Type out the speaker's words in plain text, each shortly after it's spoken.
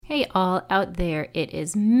Hey all out there, it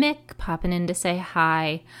is Mick popping in to say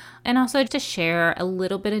hi and also to share a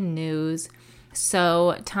little bit of news.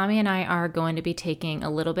 So Tommy and I are going to be taking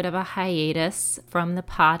a little bit of a hiatus from the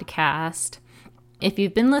podcast. If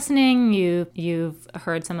you've been listening, you've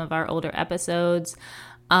heard some of our older episodes.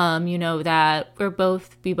 You know that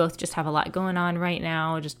we both just have a lot going on right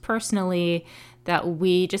now, just personally, that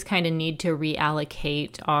we just kind of need to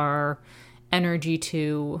reallocate our energy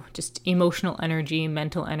to just emotional energy,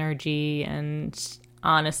 mental energy, and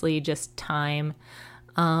honestly, just time.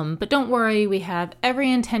 But don't worry, we have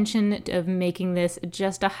every intention of making this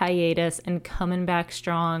just a hiatus and coming back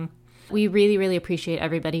strong. We really, really appreciate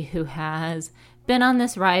everybody who has been on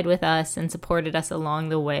this ride with us and supported us along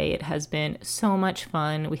the way. It has been so much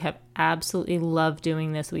fun. We have absolutely loved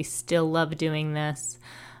doing this. We still love doing this.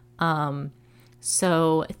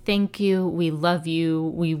 So thank you. We love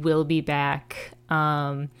you. We will be back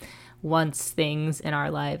once things in our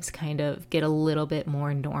lives kind of get a little bit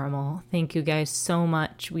more normal. Thank you guys so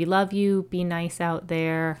much. We love you. Be nice out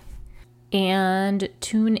there. And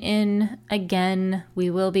tune in again. We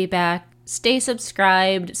will be back. Stay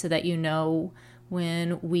subscribed so that you know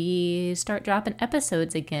when we start dropping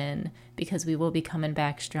episodes again, because we will be coming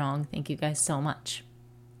back strong. Thank you guys so much.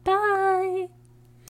 Bye.